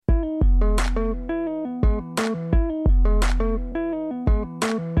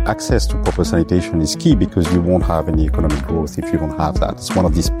access to proper sanitation is key because you won't have any economic growth if you don't have that. It's one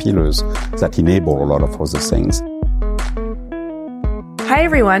of these pillars that enable a lot of other things. Hi,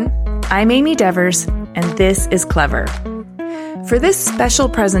 everyone. I'm Amy Devers, and this is Clever. For this special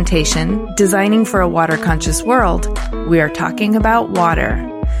presentation, Designing for a Water-Conscious World, we are talking about water.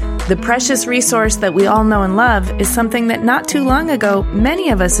 The precious resource that we all know and love is something that not too long ago, many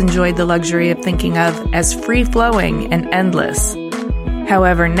of us enjoyed the luxury of thinking of as free-flowing and endless.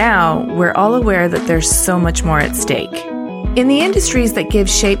 However, now we're all aware that there's so much more at stake. In the industries that give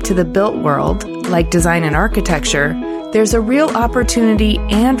shape to the built world, like design and architecture, there's a real opportunity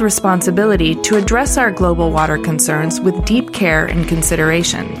and responsibility to address our global water concerns with deep care and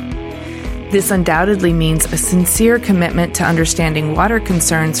consideration. This undoubtedly means a sincere commitment to understanding water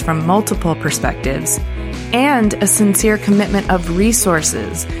concerns from multiple perspectives, and a sincere commitment of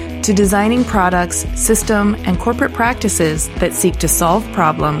resources to designing products, system, and corporate practices that seek to solve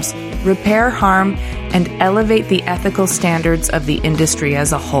problems, repair harm, and elevate the ethical standards of the industry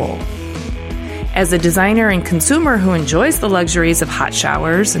as a whole. As a designer and consumer who enjoys the luxuries of hot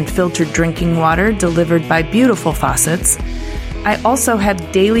showers and filtered drinking water delivered by beautiful faucets, I also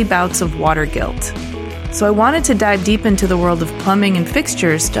have daily bouts of water guilt. So I wanted to dive deep into the world of plumbing and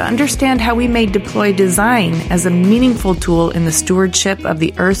fixtures to understand how we may deploy design as a meaningful tool in the stewardship of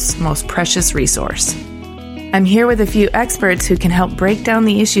the Earth's most precious resource. I'm here with a few experts who can help break down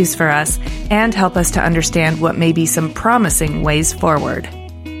the issues for us and help us to understand what may be some promising ways forward.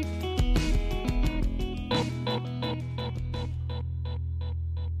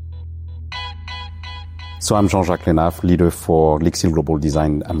 So I'm Jean-Jacques Lenaf, leader for Lixil Global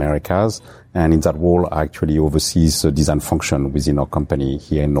Design Americas, and in that role I actually oversees the design function within our company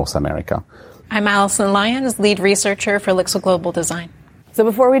here in North America. I'm Allison Lyons, lead researcher for Lixil Global Design. So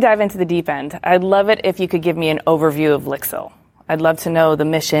before we dive into the deep end, I'd love it if you could give me an overview of Lixil. I'd love to know the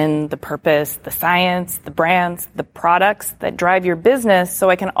mission, the purpose, the science, the brands, the products that drive your business, so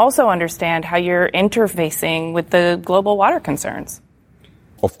I can also understand how you're interfacing with the global water concerns.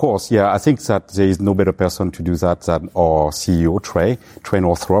 Of course, yeah. I think that there is no better person to do that than our CEO, Trey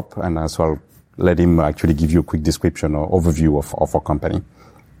Northrop, and so I'll let him actually give you a quick description or overview of our company.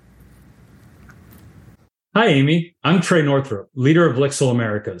 Hi, Amy. I'm Trey Northrop, leader of Lixil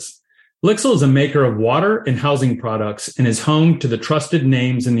Americas. Lixil is a maker of water and housing products and is home to the trusted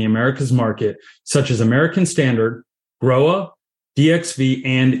names in the Americas market, such as American Standard, Grohe, DXV,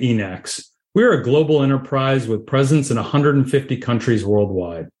 and Enax. We're a global enterprise with presence in 150 countries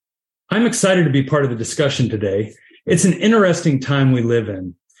worldwide. I'm excited to be part of the discussion today. It's an interesting time we live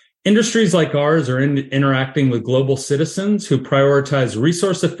in. Industries like ours are interacting with global citizens who prioritize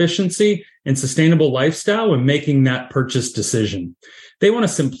resource efficiency and sustainable lifestyle when making that purchase decision. They want a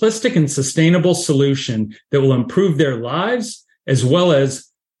simplistic and sustainable solution that will improve their lives as well as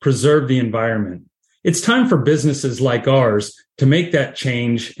preserve the environment. It's time for businesses like ours to make that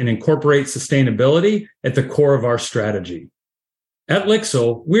change and incorporate sustainability at the core of our strategy. At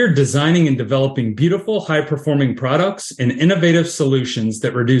Lixil, we're designing and developing beautiful, high-performing products and innovative solutions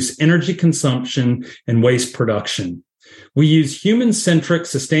that reduce energy consumption and waste production. We use human-centric,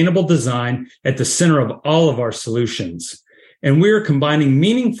 sustainable design at the center of all of our solutions. And we're combining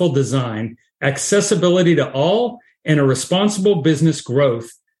meaningful design, accessibility to all, and a responsible business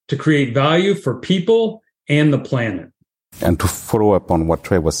growth to create value for people and the planet. And to follow up on what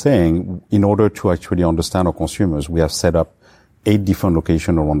Trey was saying, in order to actually understand our consumers, we have set up 8 different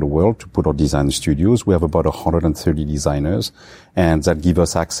locations around the world to put our design studios. We have about 130 designers, and that give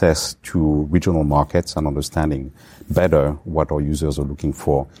us access to regional markets and understanding better what our users are looking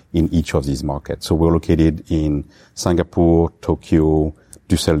for in each of these markets. So we're located in Singapore, Tokyo,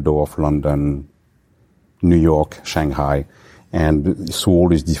 Düsseldorf, London, New York, Shanghai. And through all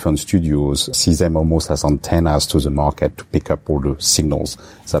these different studios, see them almost as antennas to the market to pick up all the signals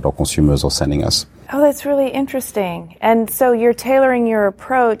that our consumers are sending us. Oh, that's really interesting. And so you're tailoring your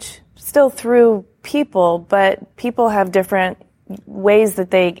approach still through people, but people have different ways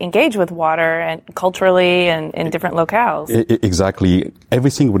that they engage with water and culturally and in different locales. Exactly.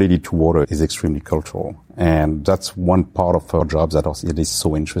 Everything related to water is extremely cultural. And that's one part of our job that it is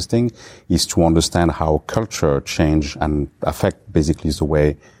so interesting, is to understand how culture change and affect basically the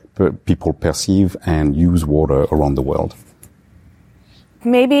way people perceive and use water around the world.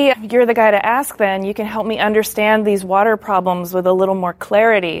 Maybe you're the guy to ask then. You can help me understand these water problems with a little more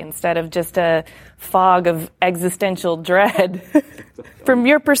clarity instead of just a fog of existential dread. From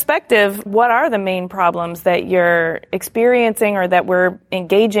your perspective, what are the main problems that you're experiencing or that we're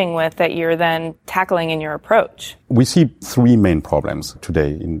engaging with that you're then tackling in your approach? We see three main problems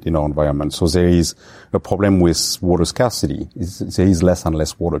today in our environment. So there is a problem with water scarcity. There is less and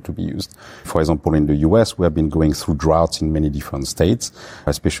less water to be used. For example, in the US, we have been going through droughts in many different states,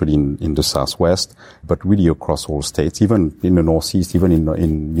 especially in the Southwest, but really across all states, even in the Northeast, even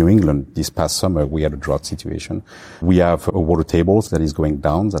in New England. This past summer, we had a drought situation. We have a water table that is going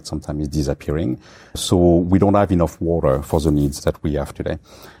down, that sometimes is disappearing. So we don't have enough water for the needs that we have today.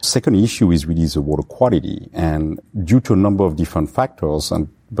 Second issue is really the water quality. And due to a number of different factors,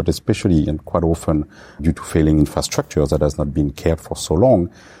 but especially and quite often due to failing infrastructure that has not been cared for so long,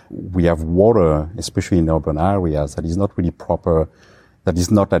 we have water, especially in urban areas, that is not really proper, that is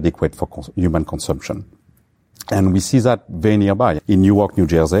not adequate for human consumption. And we see that very nearby. In Newark, New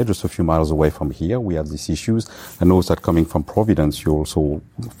Jersey, just a few miles away from here, we have these issues. I know that coming from Providence, you're also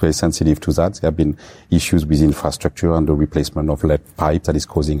very sensitive to that. There have been issues with infrastructure and the replacement of lead pipe that is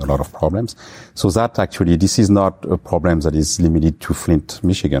causing a lot of problems. So that actually, this is not a problem that is limited to Flint,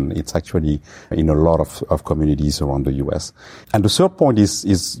 Michigan. It's actually in a lot of communities around the U.S. And the third point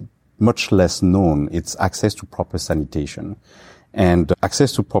is much less known. It's access to proper sanitation. And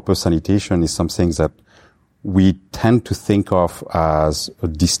access to proper sanitation is something that we tend to think of as a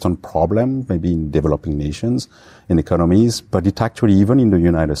distant problem, maybe in developing nations, in economies, but it actually, even in the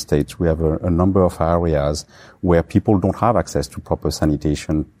United States, we have a number of areas where people don't have access to proper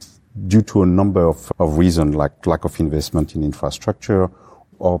sanitation due to a number of reasons, like lack of investment in infrastructure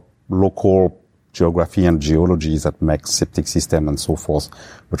or local geography and geology that make septic system and so forth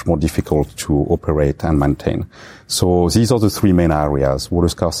much more difficult to operate and maintain. So these are the three main areas: water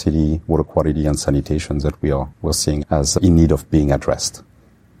scarcity, water quality, and sanitation that we're seeing as in need of being addressed.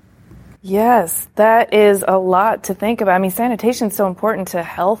 Yes, that is a lot to think about. I mean, sanitation is so important to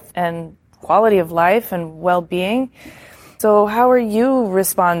health and quality of life and well-being. So how are you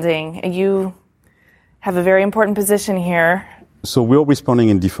responding? You have a very important position here. So we're responding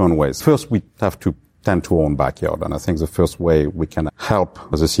in different ways. First, we have to tend to our own backyard. And I think the first way we can help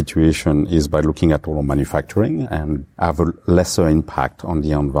the situation is by looking at our manufacturing and have a lesser impact on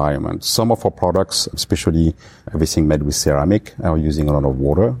the environment. Some of our products, especially everything made with ceramic, are using a lot of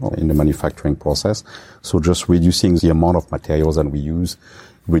water in the manufacturing process. So just reducing the amount of materials that we use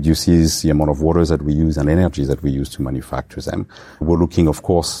reduces the amount of water that we use and energy that we use to manufacture them. We're looking, of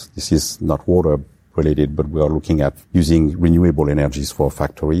course, this is not water related, but we are looking at using renewable energies for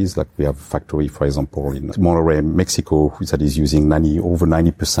factories. Like we have a factory, for example, in Monterrey, Mexico, that is using over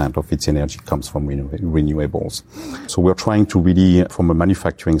 90% of its energy comes from renewables. So we're trying to really, from a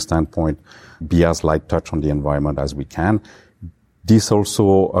manufacturing standpoint, be as light touch on the environment as we can. This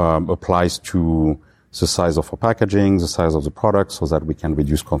also applies to the size of our packaging, the size of the product, so that we can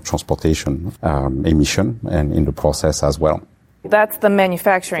reduce transportation emission and in the process as well. That's the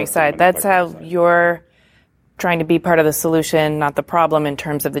manufacturing side. That's how you're trying to be part of the solution, not the problem in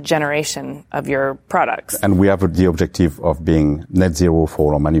terms of the generation of your products. And we have the objective of being net zero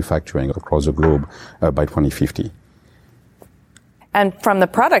for our manufacturing across the globe by 2050. And from the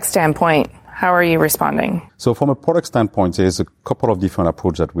product standpoint, how are you responding? So from a product standpoint, there's a couple of different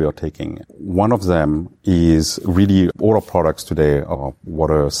approaches that we are taking. One of them is really all our products today are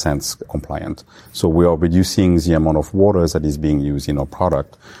WaterSense compliant. So we are reducing the amount of water that is being used in our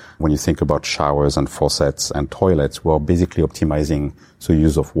product. When you think about showers and faucets and toilets, we're basically optimizing the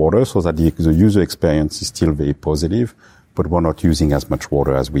use of water so that the user experience is still very positive, but we're not using as much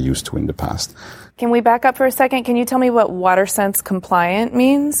water as we used to in the past. Can we back up for a second? Can you tell me what WaterSense compliant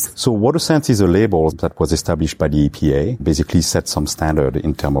means? So WaterSense is a label that was established by the EPA, basically set some standard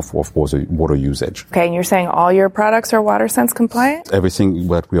in terms of water usage. Okay, and you're saying all your products are WaterSense compliant? Everything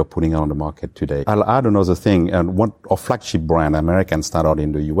that we are putting on the market today. I'll add another thing, and our flagship brand, American Standard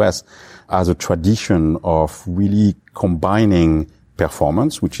in the US, has a tradition of really combining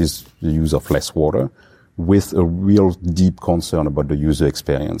performance, which is the use of less water, with a real deep concern about the user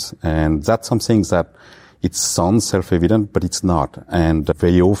experience. And that's something that it sounds self-evident, but it's not. And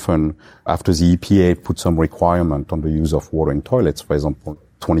very often, after the EPA put some requirement on the use of water in toilets, for example,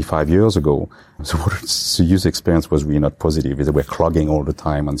 25 years ago, the user experience was really not positive. They were clogging all the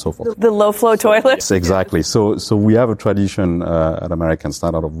time and so forth. The low-flow toilets? Exactly. So we have a tradition at American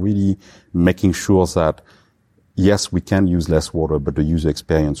Standard of really making sure that yes, we can use less water, but the user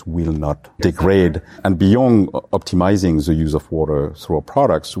experience will not degrade. And beyond optimizing the use of water through our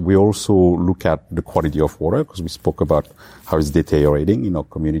products, we also look at the quality of water, because we spoke about how it's deteriorating in our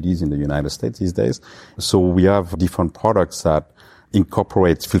communities in the United States these days. So we have different products that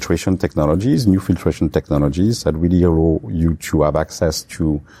incorporate filtration technologies, new filtration technologies that really allow you to have access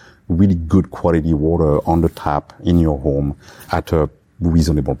to really good quality water on the tap in your home at a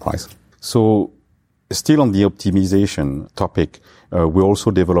reasonable price. So still on the optimization topic, we're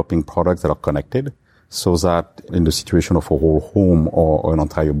also developing products that are connected so that in the situation of a whole home or an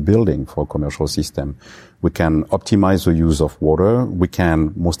entire building for a commercial system, we can optimize the use of water. We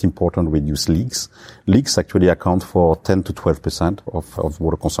can, most important, reduce leaks. Leaks actually account for 10 to 12% of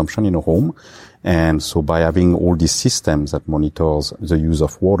water consumption in a home. And so by having all these systems that monitors the use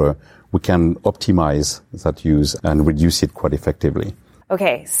of water, we can optimize that use and reduce it quite effectively.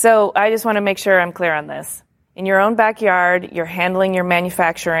 Okay, so I just want to make sure I'm clear on this. In your own backyard, you're handling your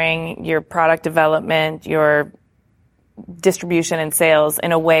manufacturing, your product development, your distribution and sales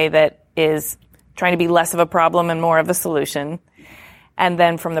in a way that is trying to be less of a problem and more of a solution. And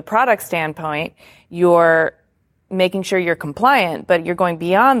then from the product standpoint, you're making sure you're compliant, but you're going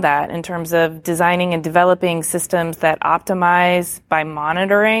beyond that in terms of designing and developing systems that optimize by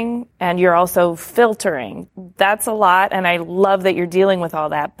monitoring, and you're also filtering. That's a lot, and I love that you're dealing with all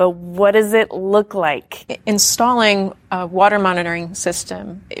that, but what does it look like? Installing a water monitoring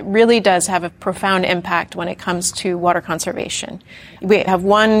system, it really does have a profound impact when it comes to water conservation. We have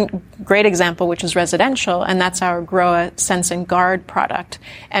one great example, which is residential, and that's our Groa Sense and Guard product.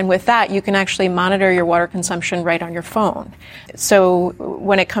 And with that, you can actually monitor your water consumption right on your phone. So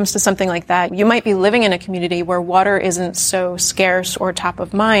when it comes to something like that, you might be living in a community where water isn't so scarce or top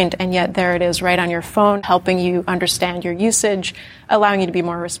of mind, and yet there it is right on your phone, helping you understand your usage, allowing you to be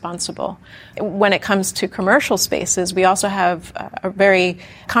more responsible. When it comes to commercial spaces, we also have a very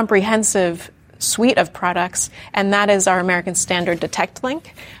comprehensive suite of products, and that is our American Standard Detect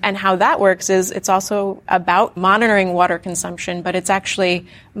Link. And how that works is it's also about monitoring water consumption, but it's actually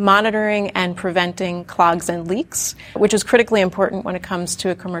monitoring and preventing clogs and leaks, which is critically important when it comes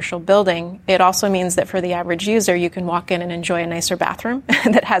to a commercial building. It also means that for the average user, you can walk in and enjoy a nicer bathroom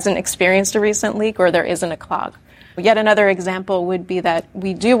that hasn't experienced a recent leak or there isn't a clog. Yet another example would be that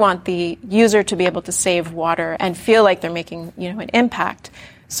we do want the user to be able to save water and feel like they're making, an impact.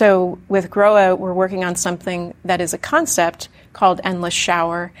 So with Groa, we're working on something that is a concept called Endless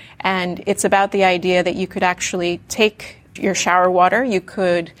Shower, and it's about the idea that you could actually take your shower water, you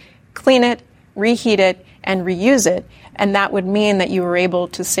could clean it, reheat it, and reuse it, and that would mean that you were able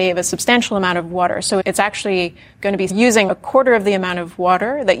to save a substantial amount of water. So it's actually going to be using a quarter of the amount of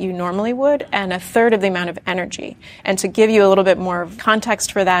water that you normally would and a third of the amount of energy. And to give you a little bit more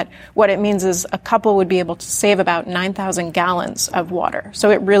context for that, what it means is a couple would be able to save about 9,000 gallons of water. So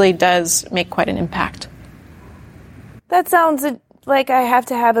it really does make quite an impact. That sounds like I have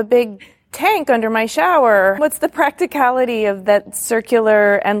to have a big tank under my shower. What's the practicality of that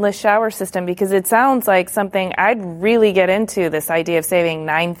circular endless shower system? Because it sounds like something I'd really get into, this idea of saving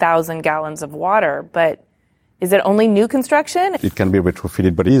 9,000 gallons of water. But is it only new construction? It can be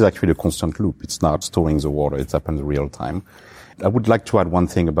retrofitted, but it is actually a constant loop. It's not storing the water. It happens in real time. I would like to add one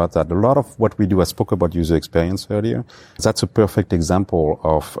thing about that. A lot of what we do, I spoke about user experience earlier. That's a perfect example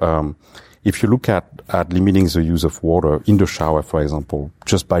of if you look at limiting the use of water in the shower, for example,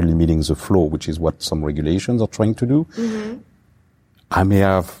 just by limiting the flow, which is what some regulations are trying to do, I may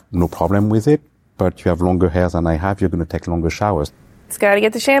have no problem with it, but you have longer hair than I have, you're going to take longer showers. It's got to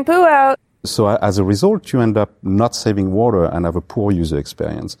get the shampoo out. So as a result, you end up not saving water and have a poor user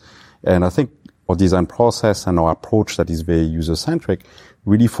experience. And I think our design process and our approach that is very user-centric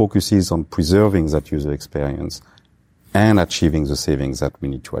really focuses on preserving that user experience and achieving the savings that we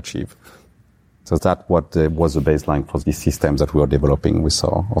need to achieve. So that's what was the baseline for these systems that we are developing with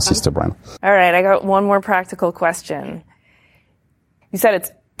our sister brand. All right, I got one more practical question. You said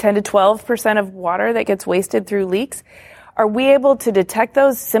it's 10 to 12% of water that gets wasted through leaks. Are we able to detect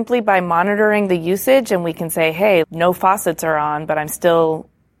those simply by monitoring the usage, and we can say, hey, no faucets are on, but I'm still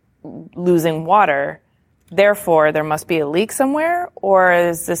losing water, therefore there must be a leak somewhere? Or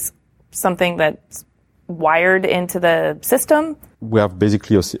is this something that's wired into the system? We have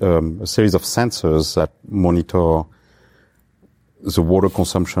basically a series of sensors that monitor the water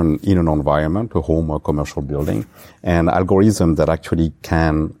consumption in an environment, a home or commercial building, and algorithms that actually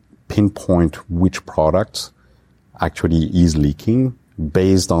can pinpoint which product actually is leaking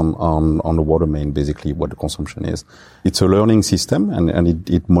based on the water main, basically what the consumption is. It's a learning system, and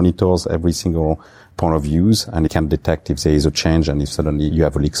it monitors every single point of use, and it can detect if there is a change and if suddenly you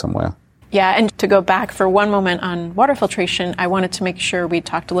have a leak somewhere. Yeah, and to go back for one moment on water filtration, I wanted to make sure we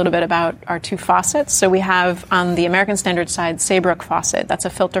talked a little bit about our two faucets. So we have on the American Standard side, Saybrook faucet. That's a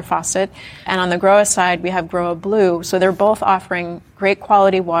filter faucet. And on the Groa side, we have Groa Blue. So they're both offering great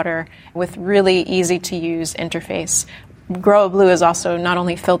quality water with really easy to use interface. Groa Blue is also not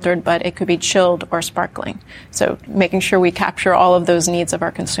only filtered, but it could be chilled or sparkling. So making sure we capture all of those needs of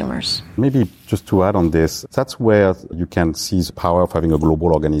our consumers. Maybe just to add on this, that's where you can see the power of having a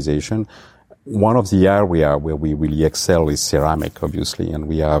global organization. One of the areas where we really excel is ceramic, obviously, and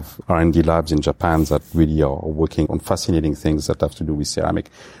we have R&D labs in Japan that really are working on fascinating things that have to do with ceramic.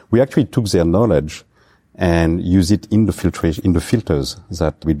 We actually took their knowledge and use it in the filtration, in the filters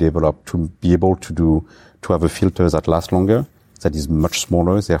that we developed to be able to have a filter that lasts longer, that is much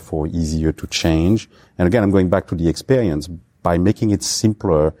smaller, therefore easier to change. And again, I'm going back to the experience. By making it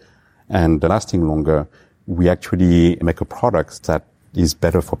simpler and lasting longer, we actually make a product that is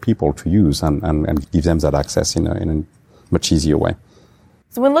better for people to use and give them that access in a much easier way.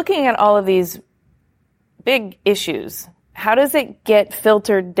 So when looking at all of these big issues, how does it get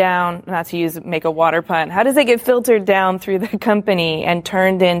filtered down, not to make a water pun, how does it get filtered down through the company and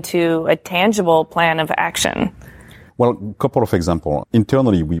turned into a tangible plan of action? Well, a couple of examples.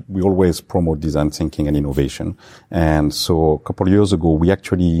 Internally, we always promote design thinking and innovation. And so a couple of years ago, we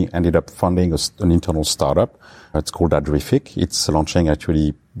actually ended up funding an internal startup. It's called Adrific. It's launching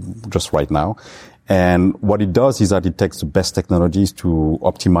actually just right now. And what it does is that it takes the best technologies to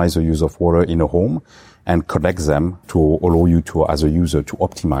optimize the use of water in a home and connect them to allow you to, as a user, to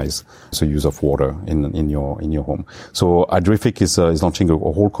optimize the use of water in your home. So Adrific is launching a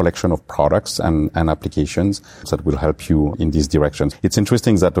whole collection of products and applications that will help you in these directions. It's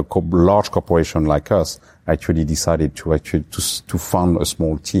interesting that a large corporation like us actually decided to fund a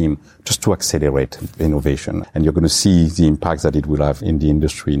small team just to accelerate innovation. And you're going to see the impact that it will have in the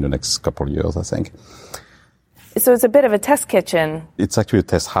industry in the next couple of years, I think. So it's a bit of a test kitchen. It's actually a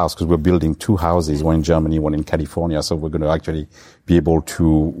test house because we're building two houses, one in Germany, one in California. So we're going to actually be able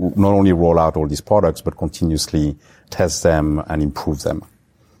to not only roll out all these products, but continuously test them and improve them.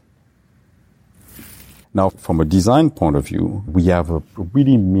 Now, from a design point of view, we have a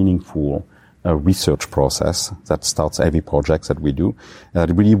really meaningful research process that starts every project that we do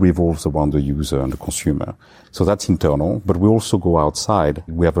that really revolves around the user and the consumer. So that's internal, but we also go outside.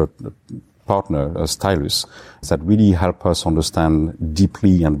 We have a partner, Stylus, that really help us understand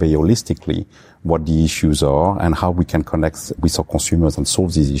deeply and very holistically what the issues are and how we can connect with our consumers and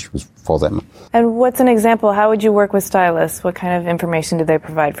solve these issues for them. And what's an example? How would you work with Stylus? What kind of information do they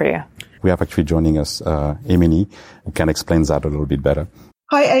provide for you? We have actually joining us, Amy, who can explain that a little bit better.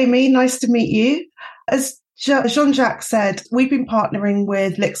 Hi, Amy. Nice to meet you. As Jean-Jacques said, we've been partnering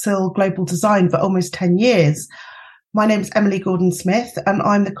with Lixil Global Design for almost 10 years. My name is Emily Gordon-Smith, and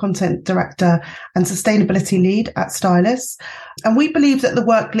I'm the Content Director and Sustainability Lead at Stylus. And we believe that the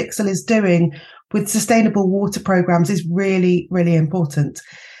work Lixil is doing with sustainable water programs is really, really important.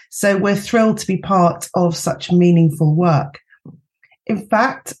 So we're thrilled to be part of such meaningful work. In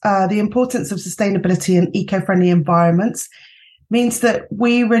fact, the importance of sustainability and eco-friendly environments means that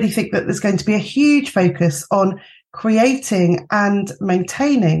we really think that there's going to be a huge focus on creating and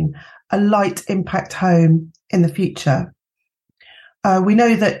maintaining a light impact home in the future. We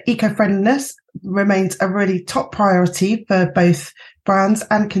know that eco-friendliness remains a really top priority for both brands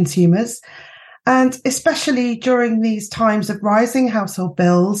and consumers. And especially during these times of rising household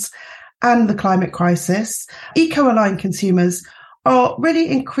bills and the climate crisis, eco-aligned consumers are really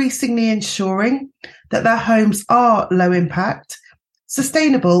increasingly ensuring that their homes are low impact,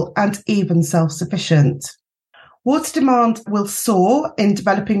 sustainable, and even self-sufficient. Water demand will soar in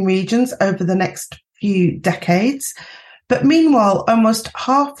developing regions over the next few decades, but meanwhile, almost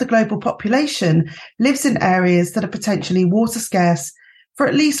half the global population lives in areas that are potentially water scarce for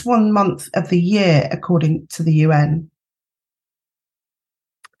at least 1 month of the year, according to the UN.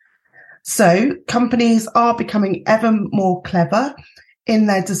 So companies are becoming ever more clever in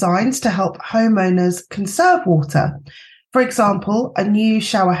their designs to help homeowners conserve water. For example, a new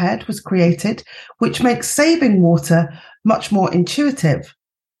shower head was created, which makes saving water much more intuitive.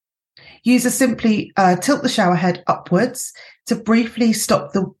 Users simply tilt the shower head upwards to briefly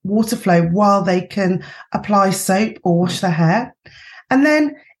stop the water flow while they can apply soap or wash their hair, and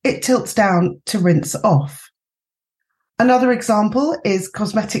then it tilts down to rinse off. Another example is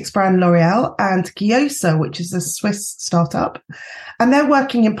cosmetics brand L'Oreal and Gyosa, which is a Swiss startup, and they're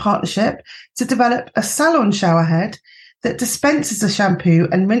working in partnership to develop a salon shower head that dispenses a shampoo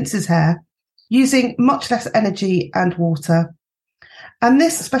and rinses hair using much less energy and water. And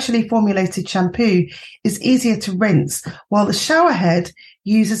this specially formulated shampoo is easier to rinse, while the shower head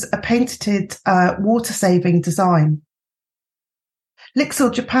uses a patented water-saving design.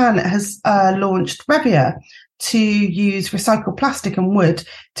 Lixil Japan has launched Revia to use recycled plastic and wood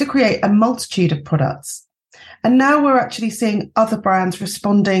to create a multitude of products. And now we're actually seeing other brands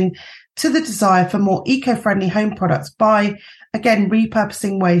responding to the desire for more eco-friendly home products by, again,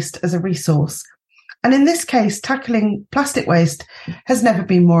 repurposing waste as a resource. And in this case, tackling plastic waste has never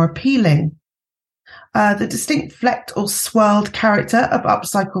been more appealing. The distinct flecked or swirled character of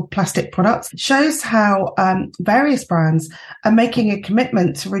upcycled plastic products shows how various brands are making a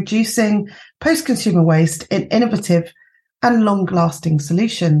commitment to reducing post-consumer waste in innovative and long-lasting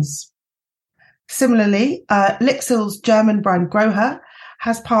solutions. Similarly, Lixil's German brand Grohe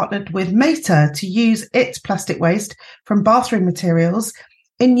has partnered with Meta to use its plastic waste from bathroom materials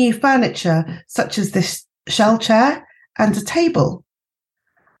in new furniture, such as this shell chair and a table.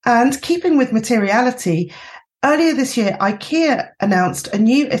 And keeping with materiality, earlier this year, IKEA announced a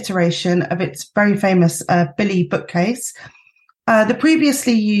new iteration of its very famous Billy bookcase. The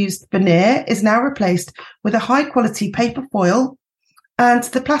previously used veneer is now replaced with a high-quality paper foil, and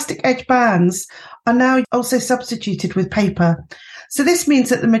the plastic edge bands are now also substituted with paper. So this means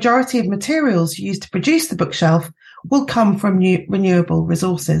that the majority of materials used to produce the bookshelf will come from renewable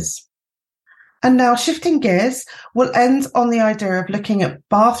resources. And now shifting gears, we'll end on the idea of looking at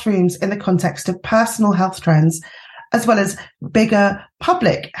bathrooms in the context of personal health trends, as well as bigger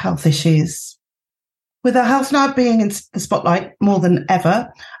public health issues. With our health now being in the spotlight more than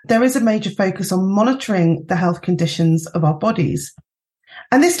ever, there is a major focus on monitoring the health conditions of our bodies.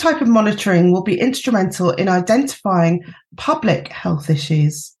 And this type of monitoring will be instrumental in identifying public health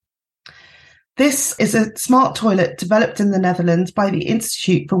issues. This is a smart toilet developed in the Netherlands by the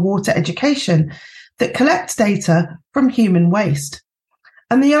Institute for Water Education that collects data from human waste.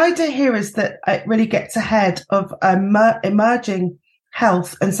 And the idea here is that it really gets ahead of emerging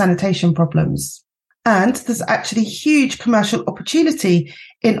health and sanitation problems. And there's actually huge commercial opportunity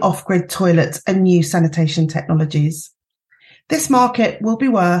in off-grid toilets and new sanitation technologies. This market will be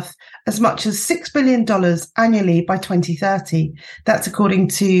worth as much as $6 billion annually by 2030. That's according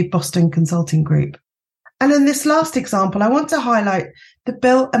to Boston Consulting Group. And in this last example, I want to highlight the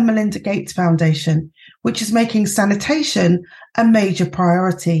Bill and Melinda Gates Foundation, which is making sanitation a major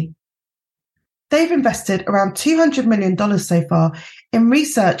priority. They've invested around $200 million so far in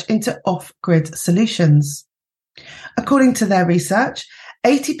research into off-grid solutions. According to their research,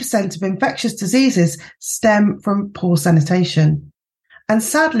 80% of infectious diseases stem from poor sanitation. And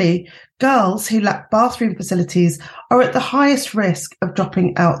sadly, girls who lack bathroom facilities are at the highest risk of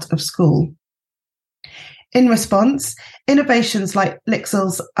dropping out of school. In response, innovations like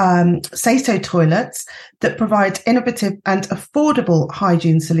Lixil's Sato toilets that provide innovative and affordable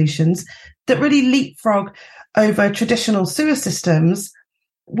hygiene solutions that really leapfrog over traditional sewer systems,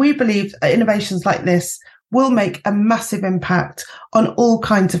 we believe innovations like this will make a massive impact on all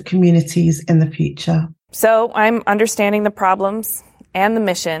kinds of communities in the future. So I'm understanding the problems and the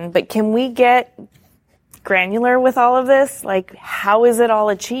mission, but can we get granular with all of this? Like, how is it all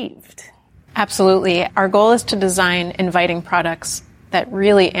achieved? Absolutely. Our goal is to design inviting products that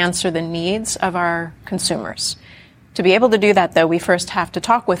really answer the needs of our consumers. To be able to do that, though, we first have to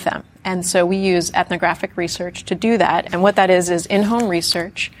talk with them. And so we use ethnographic research to do that. And what that is in-home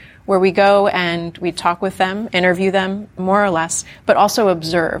research, where we go and we talk with them, interview them, more or less, but also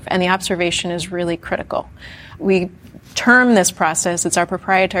observe. And the observation is really critical. We term this process, it's our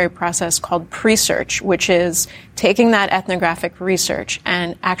proprietary process called pre-search, which is taking that ethnographic research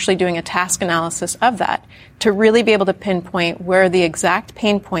and actually doing a task analysis of that to really be able to pinpoint where the exact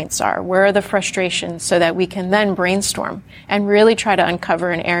pain points are, where are the frustrations, so that we can then brainstorm and really try to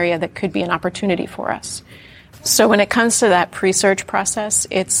uncover an area that could be an opportunity for us. So when it comes to that pre-search process,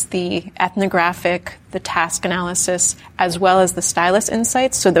 it's the ethnographic, the task analysis, as well as the stylist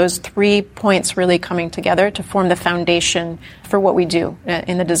insights. So those 3 points really coming together to form the foundation for what we do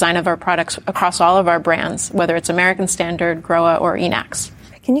in the design of our products across all of our brands, whether it's American Standard, Grohe, or Enax.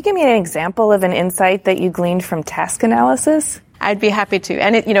 Can you give me an example of an insight that you gleaned from task analysis? I'd be happy to.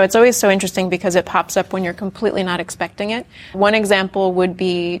 And it's always so interesting because it pops up when you're completely not expecting it. One example would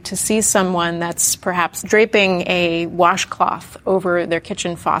be to see someone that's perhaps draping a washcloth over their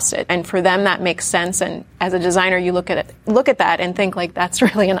kitchen faucet. And for them, that makes sense. And as a designer, you look at that and think like that's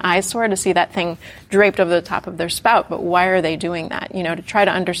really an eyesore to see that thing draped over the top of their spout. But why are they doing that? To try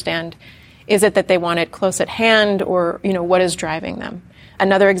to understand, is it that they want it close at hand, or, what is driving them?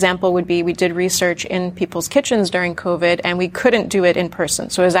 Another example would be we did research in people's kitchens during COVID, and we couldn't do it in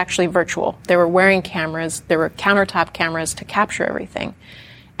person. So it was actually virtual. They were wearing cameras. There were countertop cameras to capture everything.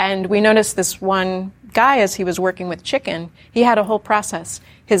 And we noticed this one guy, as he was working with chicken, he had a whole process.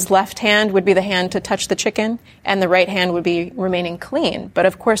 His left hand would be the hand to touch the chicken, and the right hand would be remaining clean. But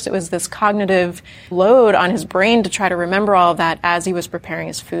of course, it was this cognitive load on his brain to try to remember all of that as he was preparing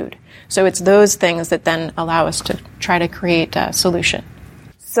his food. So it's those things that then allow us to try to create a solution.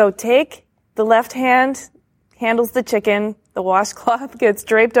 So take the left hand, handles the chicken, the washcloth gets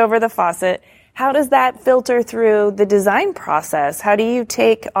draped over the faucet. How does that filter through the design process? How do you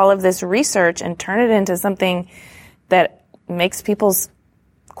take all of this research and turn it into something that makes people's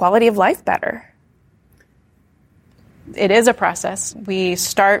quality of life better? It is a process. We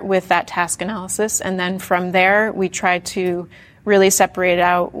start with that task analysis, and then from there we try to really separate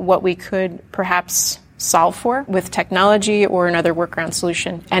out what we could perhaps solve for with technology or another workaround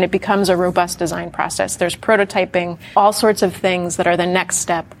solution. And it becomes a robust design process. There's prototyping, all sorts of things that are the next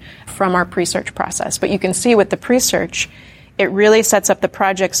step from our pre-search process. But you can see with the pre-search, it really sets up the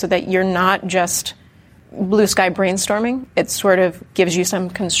project so that you're not just blue sky brainstorming. It sort of gives you some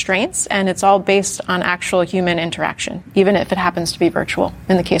constraints, and it's all based on actual human interaction, even if it happens to be virtual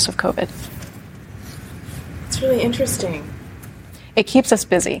in the case of COVID. It's really interesting. It keeps us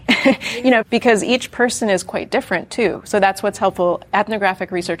busy, because each person is quite different too. So that's what's helpful.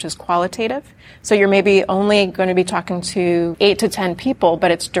 Ethnographic research is qualitative. So you're maybe only going to be talking to 8 to 10 people, but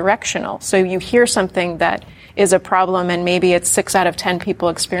it's directional. So you hear something that is a problem, and maybe it's 6 out of 10 people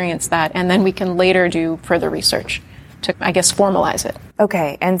experience that. And then we can later do further research to, formalize it.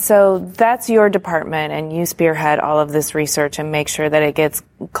 Okay. And so that's your department, and you spearhead all of this research and make sure that it gets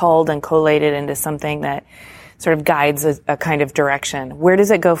culled and collated into something that sort of guides a kind of direction. Where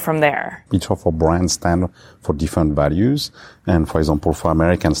does it go from there? Each of our brands stand for different values. And for example, for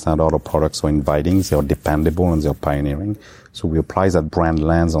American Standard, our products are inviting, they are dependable, and they are pioneering. So we apply that brand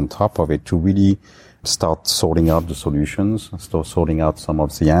lens on top of it to really start sorting out the solutions, start sorting out some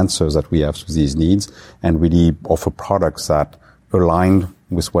of the answers that we have to these needs, and really offer products that align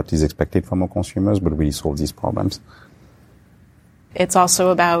with what is expected from our consumers, but really solve these problems. It's also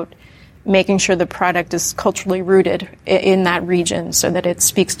about making sure the product is culturally rooted in that region so that it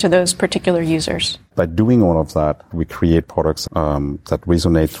speaks to those particular users. By doing all of that, we create products that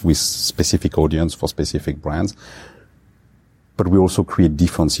resonate with specific audience for specific brands. But we also create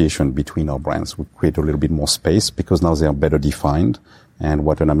differentiation between our brands. We create a little bit more space because now they are better defined. And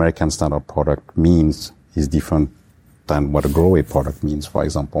what an American Standard product means is different than what a Grow product means, for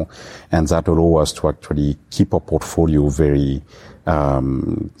example. And that allows us to actually keep our portfolio very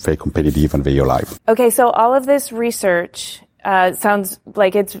competitive and very alive. Okay, so all of this research sounds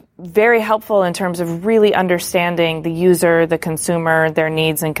like it's very helpful in terms of really understanding the user, the consumer, their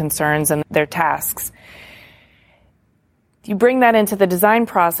needs and concerns, and their tasks. You bring that into the design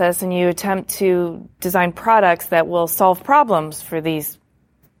process and you attempt to design products that will solve problems for these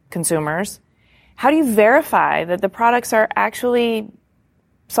consumers. How do you verify that the products are actually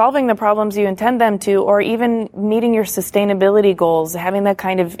solving the problems you intend them to, or even meeting your sustainability goals, having that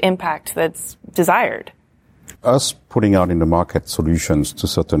kind of impact that's desired? Us putting out in the market solutions to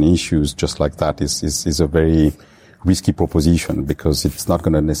certain issues just like that is a very risky proposition because it's not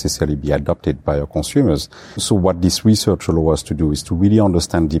going to necessarily be adopted by our consumers. So what this research allows us to do is to really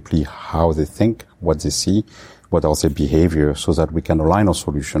understand deeply how they think, what they see, what are their behavior, so that we can align our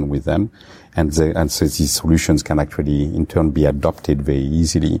solution with them. And so these solutions can actually in turn be adopted very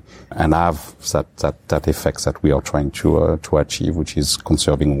easily and have that effects that we are trying to achieve, which is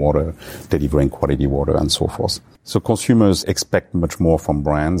conserving water, delivering quality water, and so forth. So consumers expect much more from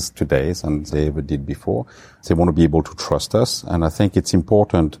brands today than they ever did before. They want to be able to trust us. And I think it's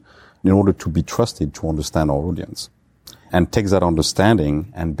important in order to be trusted to understand our audience and take that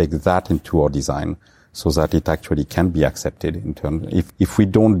understanding and bake that into our design so that it actually can be accepted in turn. If we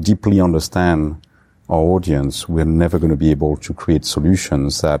don't deeply understand our audience, we're never going to be able to create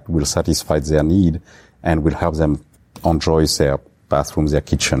solutions that will satisfy their need and will help them enjoy their bathroom, their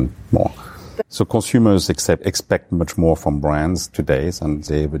kitchen more. So consumers expect much more from brands today than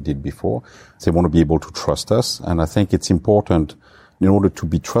they ever did before. They want to be able to trust us. And I think it's important in order to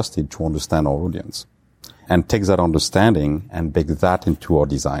be trusted to understand our audience and take that understanding and bake that into our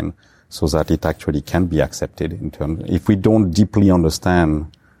design so that it actually can be accepted in turn. If we don't deeply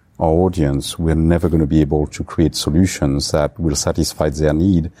understand our audience, we're never going to be able to create solutions that will satisfy their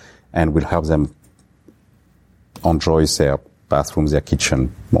need and will help them enjoy their bathroom, their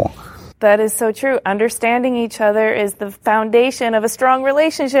kitchen more. That is so true. Understanding each other is the foundation of a strong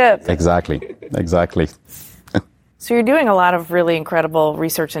relationship. Exactly. So you're doing a lot of really incredible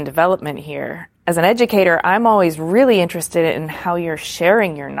research and development here. As an educator, I'm always really interested in how you're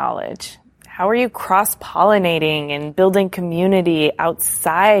sharing your knowledge. How are you cross-pollinating and building community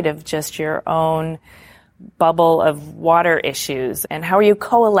outside of just your own bubble of water issues? And how are you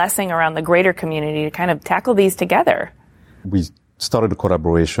coalescing around the greater community to kind of tackle these together? We started a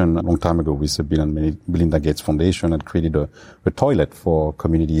collaboration a long time ago with the Bill and Melinda Gates Foundation and created a toilet for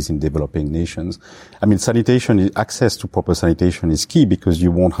communities in developing nations. I mean, access to proper sanitation is key because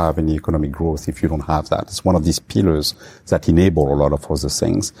you won't have any economic growth if you don't have that. It's one of these pillars that enable a lot of other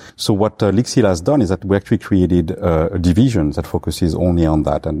things. So what LIXIL has done is that we actually created a division that focuses only on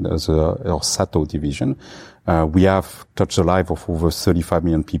that, and as our SATO division. We have touched the life of over 35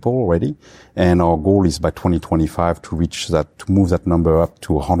 million people already, and our goal is by 2025 to move that number up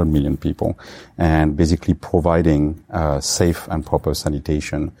to 100 million people, and basically providing safe and proper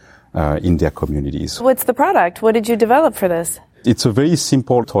sanitation in their communities. What's the product? What did you develop for this? It's a very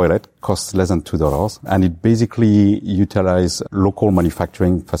simple toilet, costs less than $2, and it basically utilizes local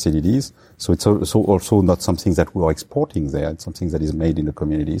manufacturing facilities. So it's also not something that we are exporting there. It's something that is made in the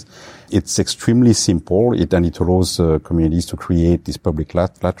communities. It's extremely simple, and it allows communities to create these public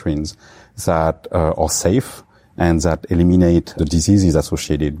latrines that are safe and that eliminate the diseases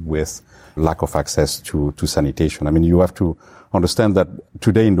associated with lack of access to sanitation. I mean, you have to understand that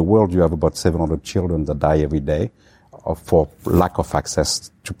today in the world you have about 700 children that die every day for lack of access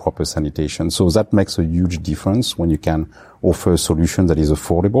to proper sanitation. So that makes a huge difference when you can offer a solution that is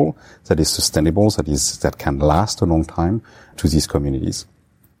affordable, that is sustainable, that can last a long time to these communities.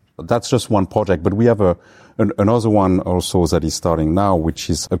 That's just one project, but we have another one also that is starting now,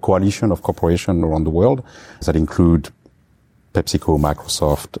 which is a coalition of corporations around the world that include PepsiCo,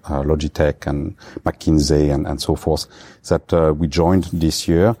 Microsoft, Logitech, and McKinsey, and so forth, that we joined this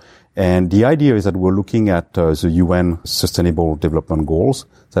year. And the idea is that we're looking at the UN Sustainable Development Goals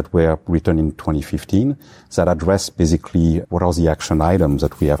that were written in 2015 that address basically what are the action items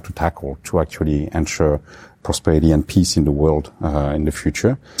that we have to tackle to actually ensure prosperity and peace in the world in the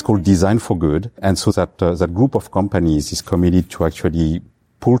future. It's called Design for Good. And so that group of companies is committed to actually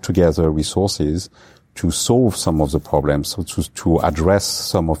pull together resources to solve some of the problems, so to address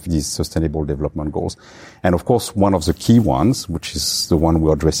some of these sustainable development goals. And of course, one of the key ones, which is the one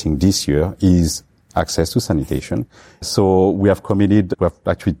we're addressing this year, is access to sanitation. So we have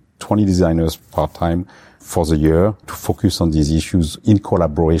actually 20 designers part-time for the year to focus on these issues in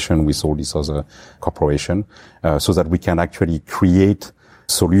collaboration with all these other corporations, so that we can actually create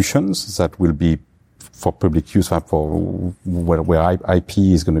solutions that will be for public use, for where IP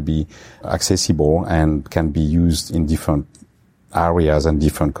is going to be accessible and can be used in different areas and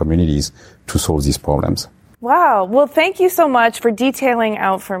different communities to solve these problems. Wow. Well, thank you so much for detailing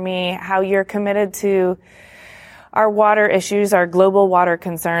out for me how you're committed to our water issues, our global water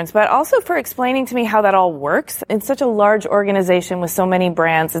concerns, but also for explaining to me how that all works. In such a large organization with so many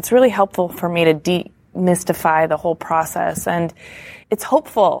brands, it's really helpful for me to demystify the whole process. And it's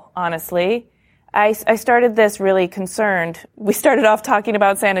hopeful, honestly. I started this really concerned. We started off talking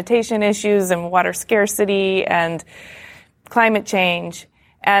about sanitation issues and water scarcity and climate change.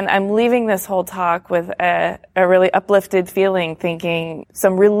 And I'm leaving this whole talk with a really uplifted feeling, thinking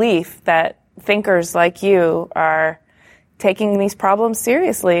some relief that thinkers like you are taking these problems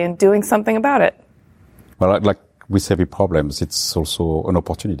seriously and doing something about it. Well, like with every problem, it's also an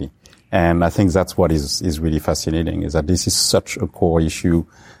opportunity. And I think that's what is really fascinating, is that this is such a core issue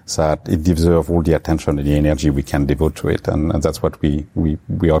that it deserves all the attention and the energy we can devote to it. And that's what we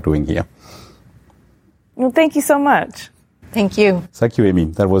are doing here. Well, thank you so much. Thank you. Thank you, Amy.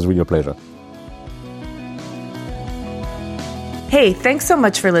 That was really a pleasure. Hey, thanks so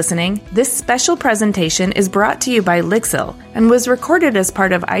much for listening. This special presentation is brought to you by LIXIL and was recorded as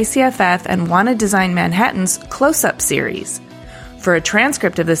part of ICFF and Wanna Design Manhattan's Close-Up series. For a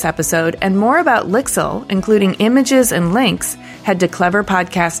transcript of this episode and more about LIXIL, including images and links, head to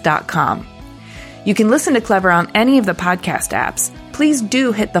cleverpodcast.com. You can listen to Clever on any of the podcast apps. Please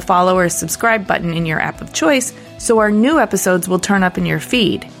do hit the follow or subscribe button in your app of choice so our new episodes will turn up in your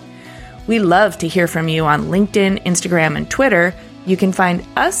feed. We love to hear from you on LinkedIn, Instagram, and Twitter. You can find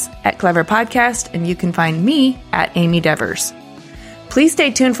us at Clever Podcast, and you can find me at Amy Devers. Please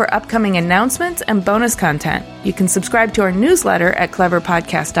stay tuned for upcoming announcements and bonus content. You can subscribe to our newsletter at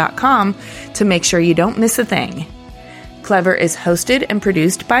cleverpodcast.com to make sure you don't miss a thing. Clever is hosted and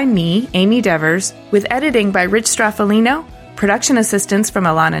produced by me, Amy Devers, with editing by Rich Straffolino, production assistance from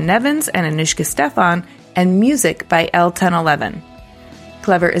Alana Nevins and Anushka Stefan, and music by L1011.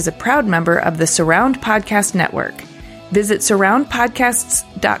 Clever is a proud member of the Surround Podcast Network. Visit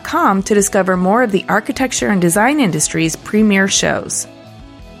surroundpodcasts.com to discover more of the architecture and design industry's premier shows.